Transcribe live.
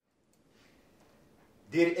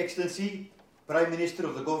Dear Excellency, Prime Minister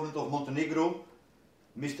of the Government of Montenegro,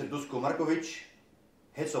 Mr. Duško Marković,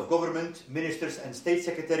 Heads of Government, Ministers and State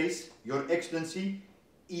Secretaries, Your Excellency,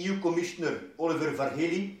 EU Commissioner Oliver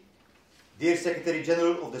Varhelyi, dear Secretary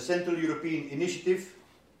General of the Central European Initiative,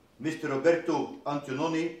 Mr. Roberto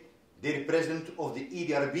Antononi, dear President of the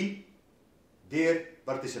EDRB, dear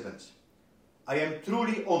participants. I am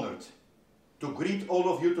truly honored to greet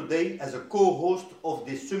all of you today as a co-host of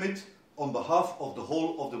this summit on behalf of the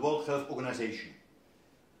whole of the World Health Organization.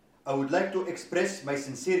 I would like to express my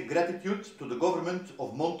sincere gratitude to the government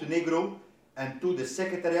of Montenegro and to the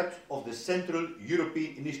Secretariat of the Central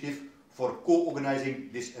European Initiative for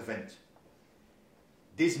co-organizing this event.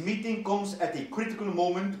 This meeting comes at a critical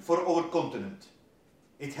moment for our continent.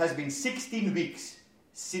 It has been 16 weeks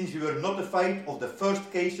since we were notified of the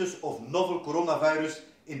first cases of novel coronavirus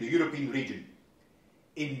in the European region.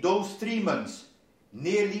 In those 3 months,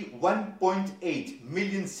 nearly 1.8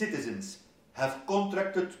 million citizens have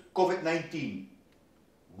contracted COVID-19.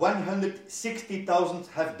 160,000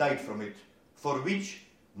 have died from it, for which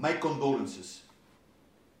my condolences.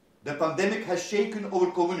 The pandemic has shaken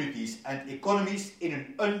our communities and economies in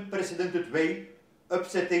an unprecedented way,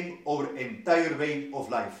 upsetting our entire way of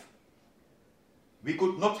life. We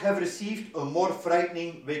could not have received a more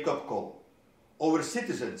frightening wake-up call. Our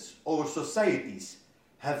citizens, our societies,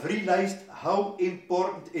 have realized how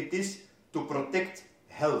important it is to protect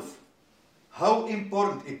health, how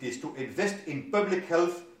important it is to invest in public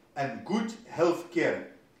health and good health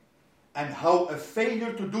care, and how a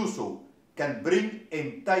failure to do so can bring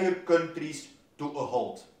entire countries to a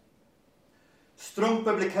halt. Strong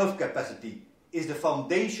public health capacity is the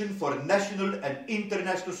foundation for national and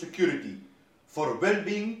international security, for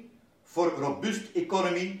well-being, for robust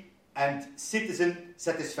economy and citizen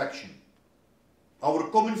satisfaction.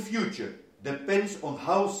 Our common future depends on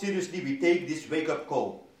how seriously we take this wake-up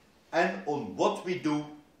call and on what we do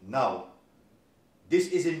now. This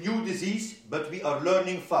is a new disease, but we are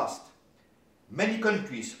learning fast. Many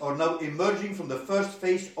countries are now emerging from the first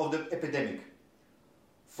phase of the epidemic.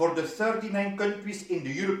 For the 39 countries in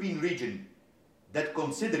the European region that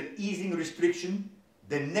consider easing restriction,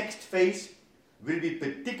 the next phase will be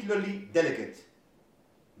particularly delicate.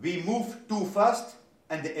 We move too fast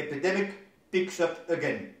and the epidemic picks up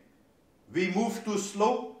again. We move too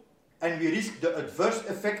slow and we risk the adverse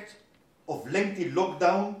effect of lengthy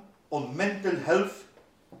lockdown on mental health,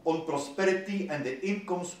 on prosperity and the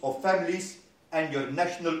incomes of families and your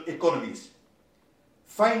national economies.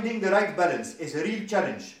 Finding the right balance is a real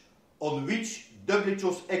challenge on which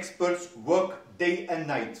WHO's experts work day and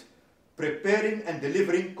night, preparing and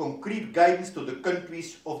delivering concrete guidance to the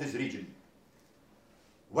countries of this region.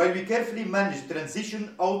 While we carefully manage the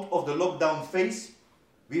transition out of the lockdown phase,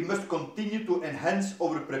 we must continue to enhance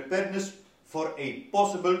our preparedness for a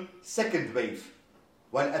possible second wave,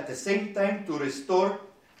 while at the same time to restore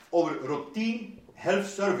our routine health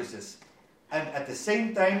services and at the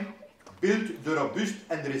same time build the robust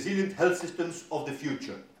and resilient health systems of the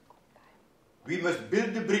future. We must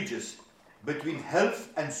build the bridges between health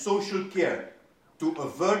and social care to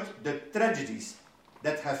avert the tragedies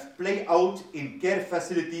that have played out in care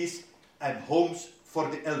facilities and homes for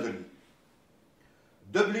the elderly.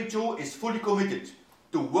 WHO is fully committed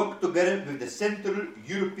to work together with the Central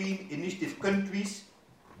European Initiative countries,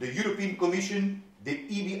 the European Commission, the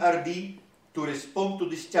EBRD, to respond to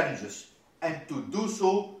these challenges and to do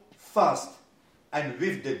so fast and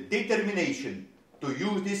with the determination to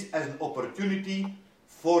use this as an opportunity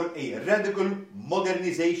for a radical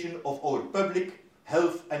modernization of our public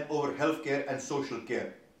health and our healthcare and social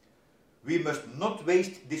care. We must not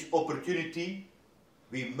waste this opportunity.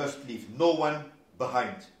 We must leave no one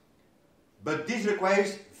behind. But this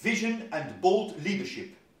requires vision and bold leadership.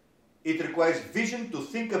 It requires vision to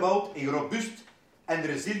think about a robust and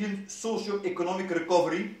resilient socio-economic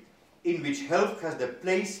recovery in which health has the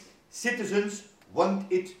place citizens want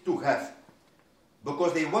it to have,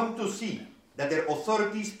 because they want to see that their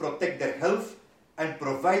authorities protect their health and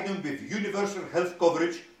provide them with universal health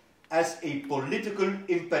coverage as a political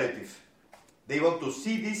imperative. They want to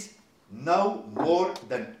see this now more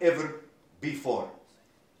than ever before.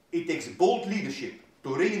 It takes bold leadership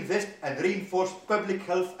to reinvest and reinforce public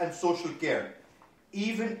health and social care,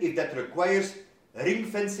 even if that requires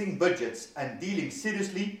ring-fencing budgets and dealing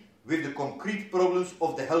seriously with the concrete problems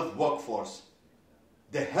of the health workforce.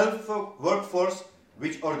 The health workforce,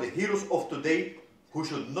 which are the heroes of today, who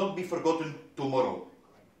should not be forgotten tomorrow.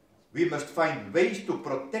 We must find ways to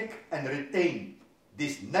protect and retain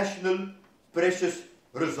this national precious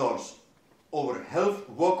resource, our health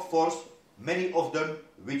workforce, many of them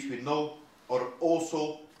which we know are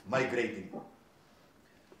also migrating.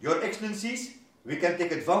 Your Excellencies, we can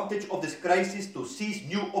take advantage of this crisis to seize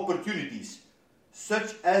new opportunities,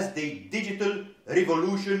 such as the digital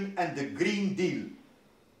revolution and the Green Deal,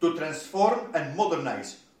 to transform and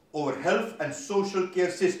modernize our health and social care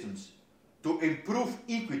systems, to improve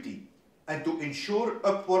equity, and to ensure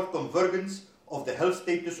upward convergence of the health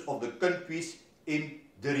status of the countries in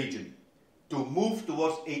the region, to move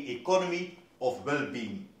towards an economy of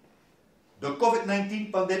well-being. The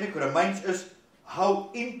COVID-19 pandemic reminds us how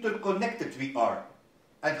interconnected we are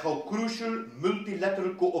and how crucial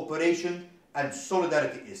multilateral cooperation and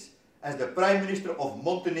solidarity is, as the Prime Minister of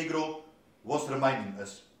Montenegro was reminding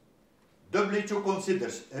us. WHO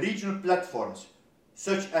considers regional platforms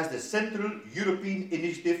such as the Central European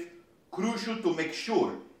Initiative crucial to make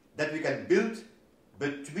sure that we can build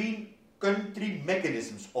between country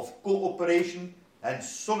mechanisms of cooperation and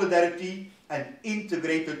solidarity and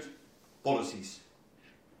integrated policies.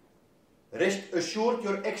 Rest assured,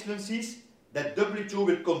 Your Excellencies, that WHO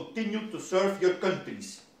will continue to serve your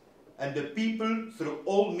countries and the people through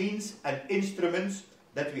all means and instruments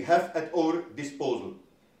that we have at our disposal,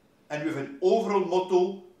 and with an overall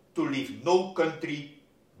motto to leave no country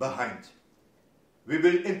behind. We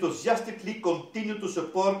will enthusiastically continue to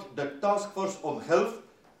support the Task Force on Health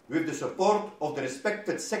with the support of the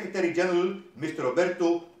respected Secretary General, Mr.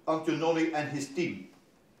 Roberto Antonelli, and his team.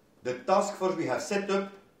 The task force we have set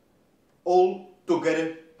up all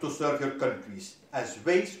together to serve your countries as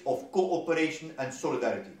ways of cooperation and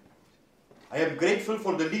solidarity. I am grateful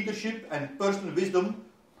for the leadership and personal wisdom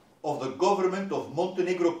of the government of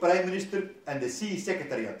Montenegro Prime Minister and the CEI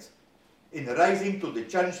Secretariat in rising to the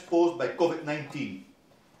challenge posed by COVID-19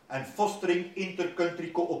 and fostering inter-country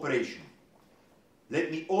cooperation.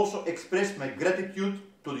 Let me also express my gratitude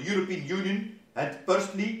to the European Union and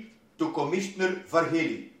personally to Commissioner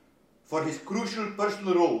Varhelyi for his crucial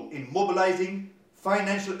personal role in mobilizing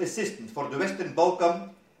financial assistance for the Western Balkan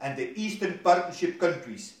and the Eastern Partnership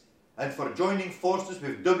countries, and for joining forces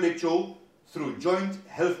with WHO through joint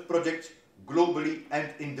health projects globally and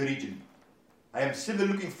in the region. I am still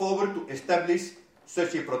looking forward to establish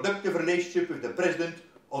such a productive relationship with the President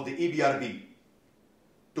of the EBRD.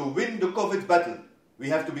 To win the COVID battle, we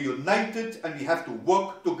have to be united and we have to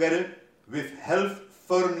work together with health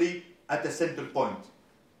firmly at the center point.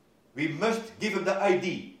 We must give up the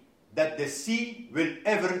idea that the sea will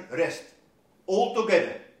ever rest. All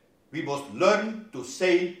together, we must learn to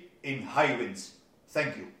sail in high winds.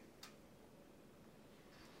 Thank you.